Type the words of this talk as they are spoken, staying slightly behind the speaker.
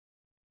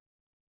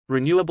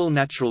Renewable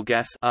natural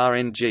gas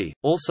 (RNG),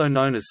 also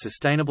known as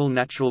sustainable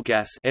natural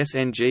gas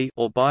 (SNG)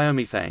 or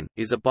biomethane,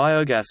 is a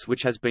biogas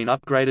which has been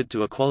upgraded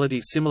to a quality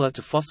similar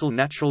to fossil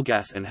natural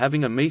gas and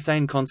having a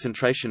methane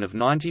concentration of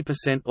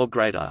 90% or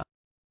greater.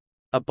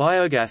 A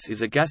biogas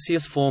is a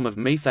gaseous form of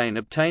methane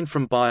obtained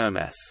from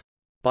biomass.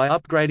 By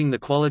upgrading the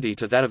quality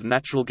to that of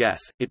natural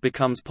gas, it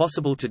becomes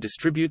possible to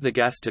distribute the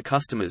gas to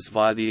customers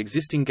via the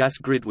existing gas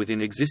grid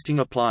within existing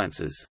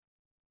appliances.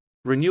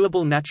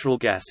 Renewable natural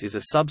gas is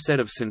a subset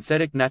of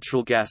synthetic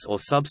natural gas or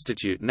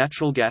substitute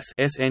natural gas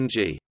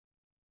 (SNG).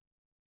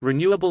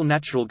 Renewable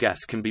natural gas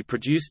can be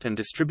produced and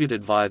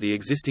distributed via the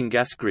existing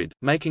gas grid,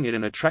 making it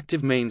an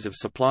attractive means of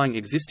supplying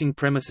existing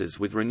premises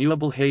with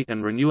renewable heat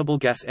and renewable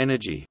gas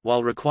energy,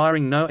 while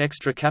requiring no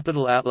extra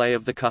capital outlay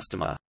of the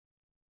customer.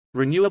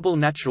 Renewable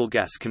natural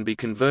gas can be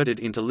converted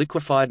into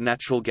liquefied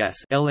natural gas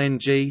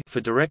 (LNG) for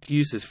direct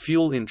use as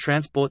fuel in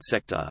transport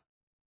sector.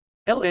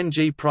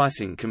 LNG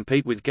pricing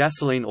compete with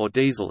gasoline or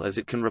diesel as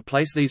it can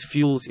replace these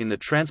fuels in the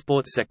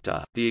transport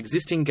sector. The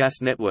existing gas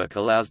network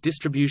allows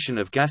distribution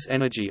of gas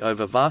energy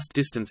over vast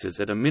distances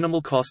at a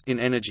minimal cost in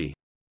energy.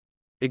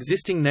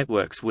 Existing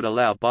networks would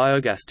allow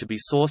biogas to be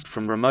sourced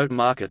from remote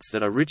markets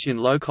that are rich in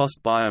low-cost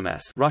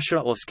biomass, Russia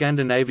or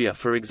Scandinavia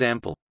for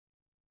example.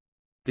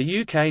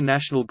 The UK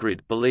National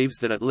Grid believes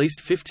that at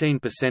least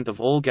 15% of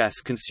all gas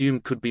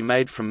consumed could be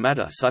made from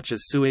matter such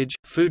as sewage,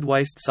 food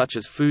waste such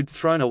as food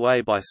thrown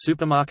away by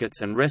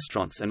supermarkets and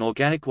restaurants, and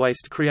organic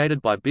waste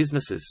created by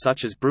businesses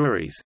such as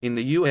breweries. In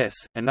the US,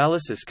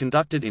 analysis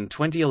conducted in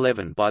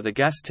 2011 by the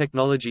Gas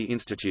Technology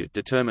Institute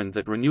determined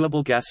that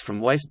renewable gas from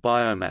waste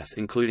biomass,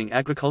 including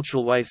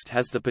agricultural waste,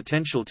 has the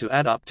potential to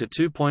add up to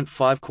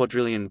 2.5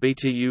 quadrillion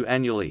BTU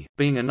annually,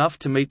 being enough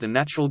to meet the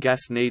natural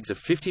gas needs of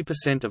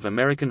 50% of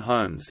American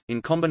homes, in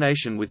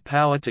combination with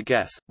power to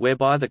gas,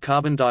 whereby the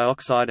carbon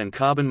dioxide and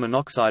carbon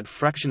monoxide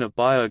fraction of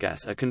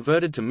biogas are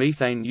converted to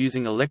methane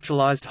using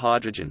electrolyzed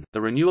hydrogen.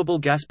 The renewable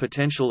gas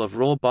potential of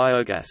raw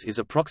biogas is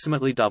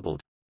approximately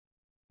doubled.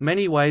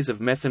 Many ways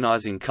of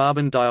methanizing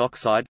carbon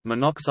dioxide,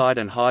 monoxide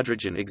and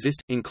hydrogen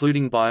exist,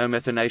 including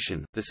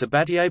biomethanation, the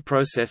Sabatier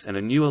process, and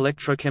a new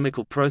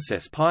electrochemical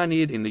process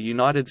pioneered in the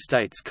United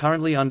States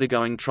currently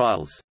undergoing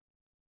trials.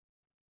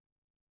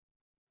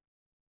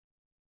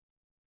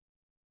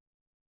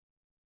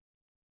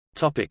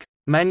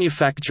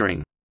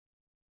 Manufacturing.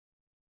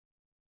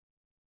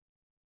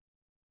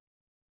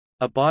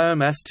 A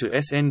biomass to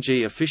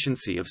SNG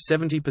efficiency of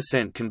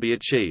 70% can be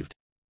achieved.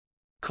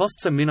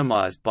 Costs are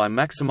minimized by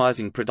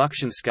maximizing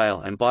production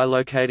scale and by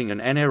locating an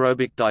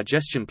anaerobic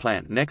digestion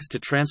plant next to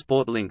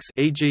transport links,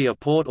 e.g. a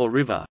port or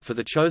river, for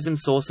the chosen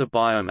source of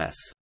biomass.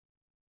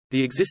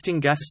 The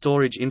existing gas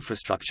storage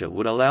infrastructure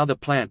would allow the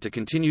plant to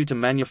continue to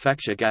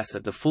manufacture gas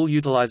at the full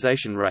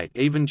utilization rate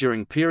even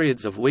during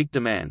periods of weak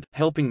demand,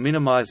 helping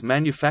minimize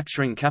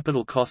manufacturing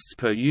capital costs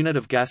per unit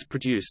of gas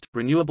produced.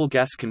 Renewable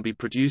gas can be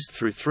produced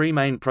through three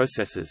main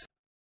processes: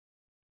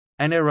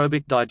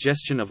 anaerobic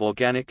digestion of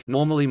organic,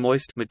 normally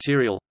moist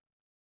material,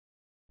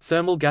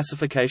 thermal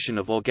gasification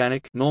of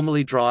organic,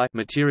 normally dry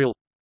material,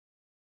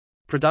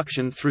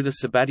 production through the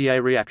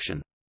Sabatier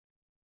reaction.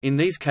 In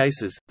these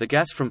cases, the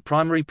gas from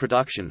primary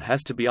production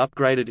has to be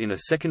upgraded in a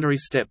secondary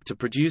step to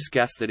produce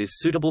gas that is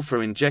suitable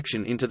for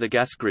injection into the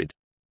gas grid.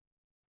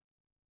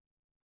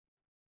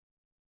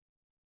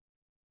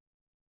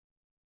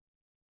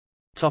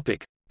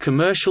 Topic: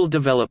 Commercial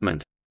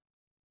development.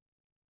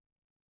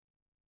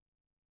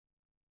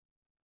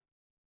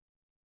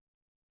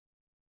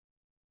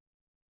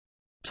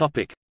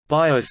 Topic: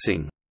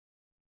 BioSNG.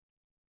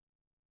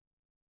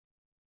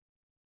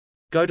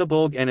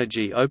 Göteborg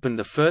Energy opened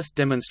the first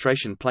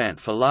demonstration plant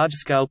for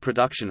large-scale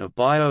production of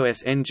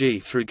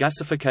BioSNG through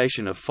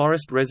gasification of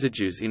forest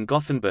residues in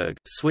Gothenburg,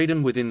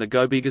 Sweden within the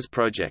GoBigas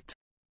project.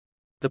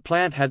 The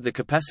plant had the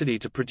capacity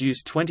to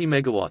produce 20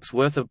 MW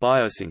worth of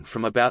BioSNG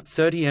from about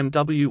 30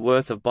 MW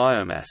worth of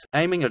biomass,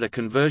 aiming at a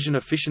conversion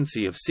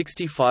efficiency of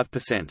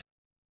 65%.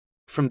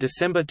 From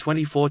December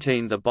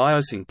 2014 the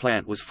BioSNG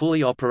plant was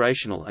fully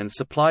operational and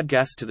supplied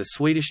gas to the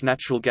Swedish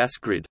natural gas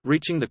grid,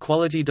 reaching the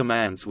quality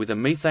demands with a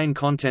methane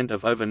content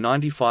of over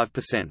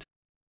 95%.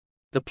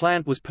 The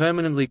plant was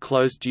permanently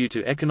closed due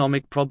to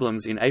economic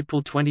problems in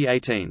April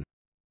 2018.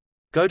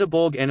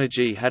 Göteborg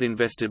Energy had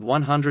invested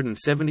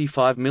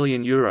 €175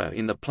 million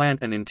in the plant,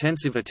 and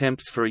intensive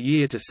attempts for a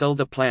year to sell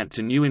the plant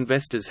to new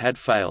investors had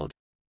failed.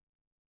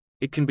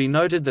 It can be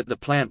noted that the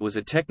plant was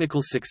a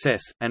technical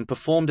success, and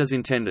performed as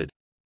intended.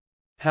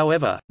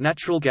 However,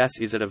 natural gas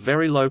is at a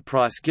very low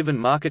price given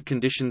market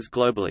conditions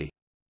globally.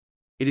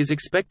 It is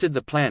expected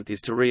the plant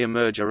is to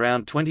re-emerge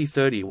around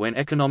 2030 when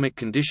economic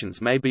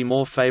conditions may be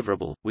more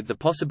favorable, with the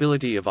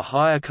possibility of a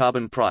higher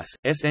carbon price.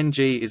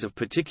 SNG is of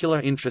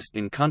particular interest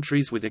in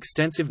countries with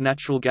extensive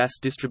natural gas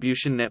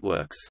distribution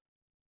networks.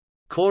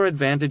 Core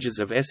advantages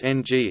of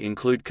SNG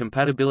include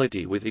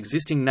compatibility with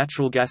existing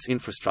natural gas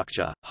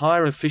infrastructure,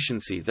 higher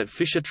efficiency that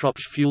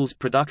Fischer-Tropsch fuels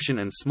production,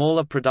 and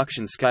smaller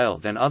production scale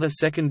than other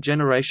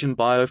second-generation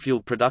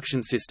biofuel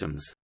production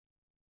systems.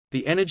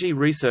 The Energy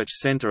Research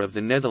Centre of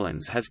the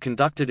Netherlands has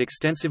conducted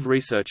extensive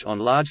research on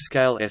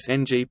large-scale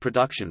SNG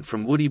production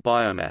from woody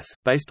biomass,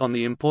 based on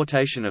the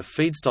importation of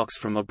feedstocks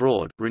from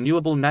abroad.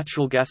 Renewable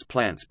natural gas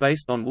plants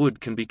based on wood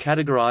can be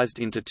categorized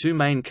into two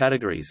main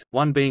categories,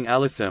 one being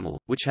allothermal,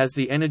 which has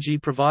the energy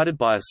provided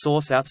by a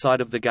source outside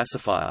of the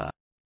gasifier.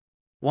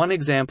 One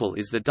example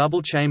is the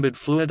double-chambered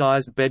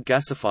fluidized bed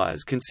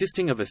gasifiers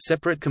consisting of a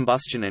separate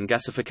combustion and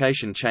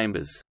gasification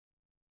chambers.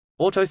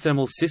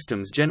 Autothermal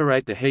systems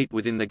generate the heat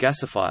within the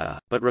gasifier,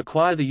 but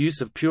require the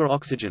use of pure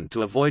oxygen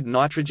to avoid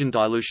nitrogen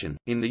dilution.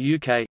 In the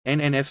UK,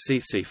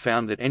 NNFCC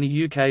found that any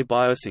UK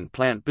BioSNG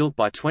plant built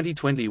by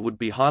 2020 would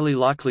be highly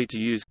likely to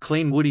use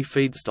clean woody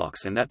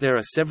feedstocks and that there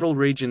are several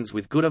regions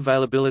with good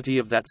availability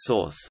of that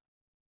source.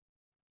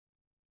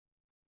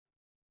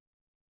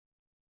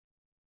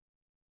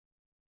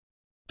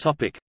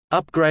 Topic: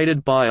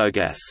 Upgraded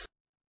biogas.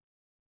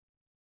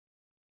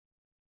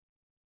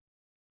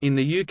 In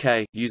the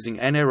UK, using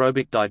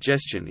anaerobic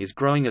digestion is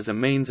growing as a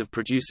means of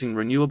producing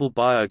renewable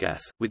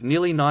biogas, with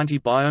nearly 90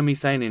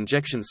 biomethane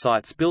injection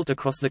sites built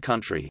across the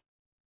country.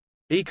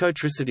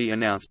 Ecotricity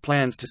announced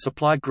plans to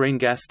supply green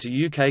gas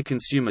to UK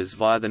consumers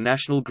via the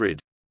national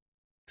grid.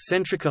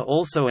 Centrica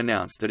also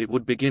announced that it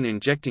would begin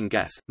injecting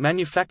gas,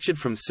 manufactured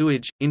from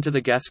sewage, into the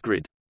gas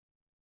grid.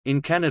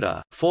 In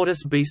Canada,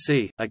 Fortis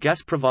BC, a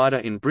gas provider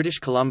in British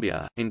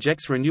Columbia,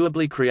 injects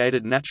renewably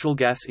created natural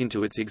gas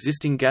into its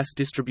existing gas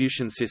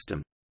distribution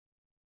system.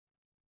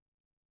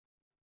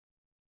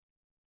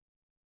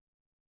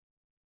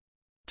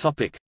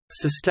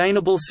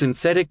 Sustainable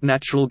synthetic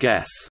natural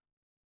gas.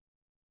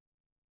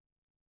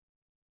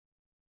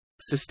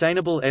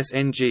 Sustainable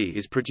SNG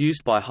is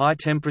produced by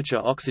high-temperature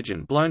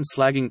oxygen-blown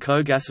slagging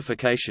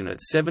co-gasification at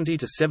 70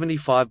 to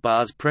 75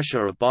 bars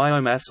pressure of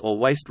biomass or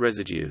waste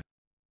residue.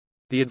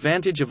 The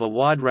advantage of a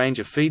wide range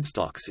of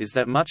feedstocks is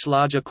that much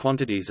larger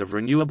quantities of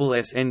renewable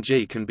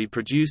SNG can be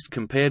produced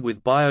compared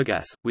with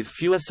biogas, with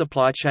fewer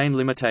supply chain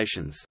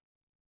limitations.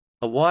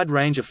 A wide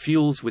range of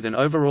fuels with an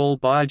overall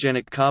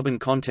biogenic carbon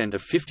content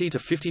of 50 to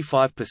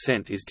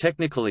 55% is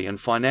technically and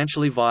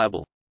financially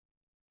viable.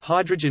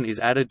 Hydrogen is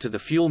added to the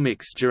fuel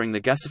mix during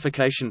the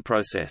gasification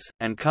process,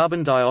 and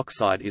carbon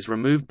dioxide is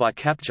removed by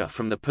capture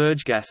from the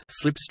purge gas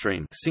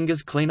slipstream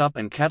syngas cleanup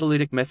and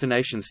catalytic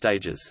methanation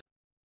stages.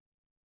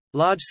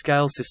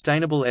 Large-scale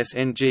sustainable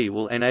SNG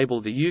will enable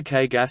the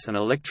UK gas and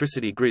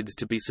electricity grids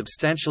to be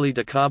substantially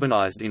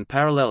decarbonised in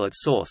parallel at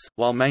source,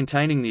 while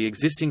maintaining the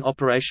existing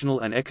operational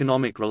and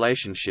economic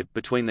relationship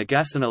between the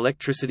gas and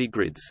electricity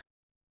grids.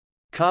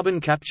 Carbon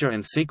capture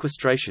and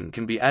sequestration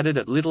can be added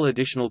at little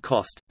additional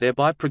cost,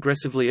 thereby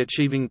progressively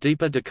achieving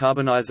deeper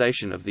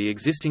decarbonisation of the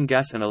existing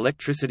gas and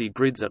electricity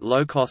grids at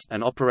low cost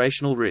and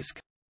operational risk.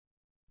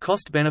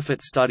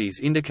 Cost-benefit studies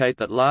indicate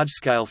that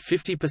large-scale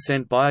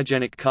 50%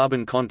 biogenic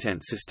carbon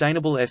content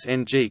sustainable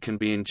SNG can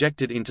be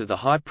injected into the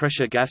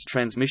high-pressure gas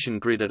transmission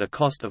grid at a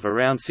cost of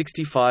around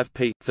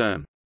 65p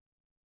therm.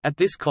 At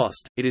this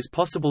cost, it is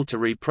possible to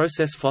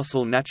reprocess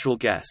fossil natural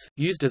gas,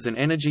 used as an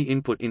energy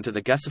input into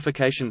the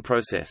gasification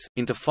process,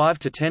 into 5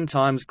 to 10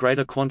 times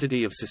greater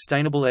quantity of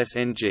sustainable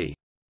SNG.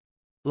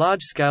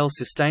 Large-scale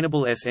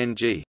sustainable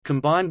SNG,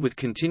 combined with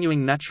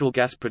continuing natural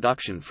gas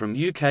production from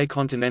UK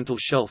continental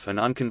shelf and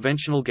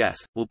unconventional gas,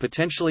 will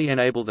potentially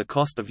enable the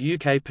cost of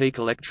UK peak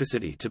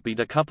electricity to be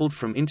decoupled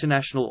from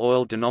international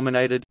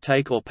oil-denominated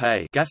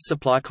take-or-pay gas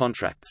supply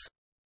contracts.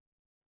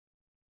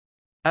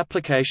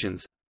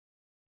 Applications: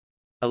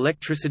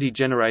 electricity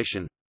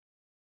generation,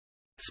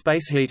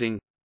 space heating,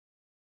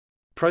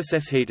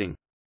 process heating,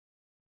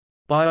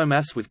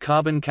 biomass with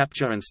carbon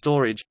capture and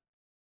storage,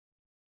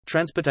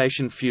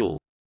 transportation fuel.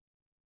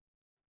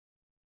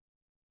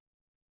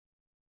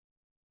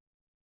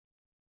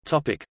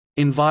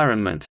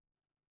 Environment.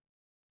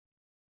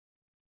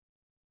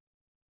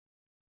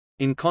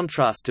 In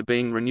contrast to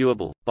being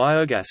renewable,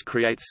 biogas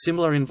creates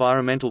similar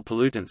environmental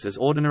pollutants as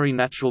ordinary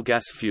natural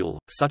gas fuel,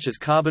 such as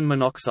carbon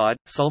monoxide,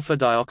 sulfur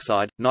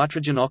dioxide,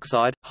 nitrogen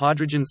oxide,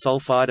 hydrogen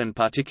sulfide and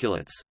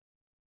particulates.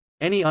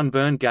 Any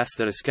unburned gas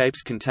that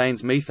escapes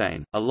contains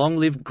methane, a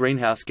long-lived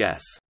greenhouse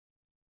gas.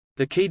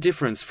 The key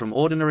difference from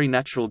ordinary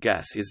natural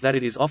gas is that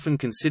it is often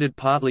considered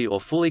partly or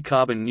fully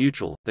carbon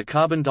neutral. The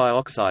carbon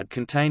dioxide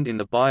contained in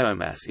the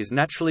biomass is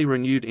naturally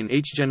renewed in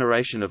each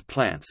generation of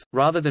plants,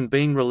 rather than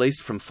being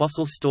released from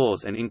fossil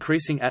stores and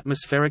increasing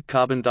atmospheric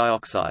carbon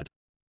dioxide.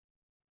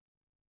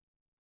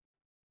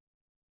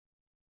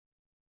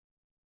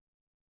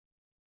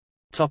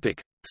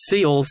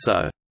 See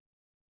also: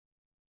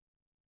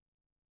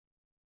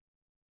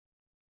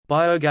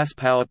 biogas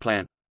power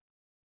plant,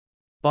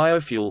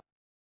 biofuel,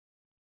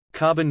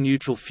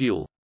 carbon-neutral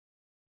fuel,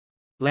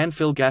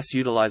 landfill gas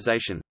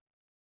utilization,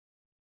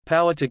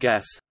 power to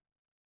gas,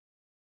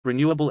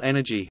 renewable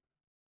energy,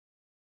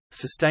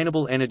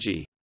 sustainable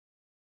energy.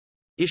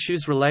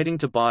 Issues relating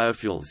to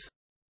biofuels.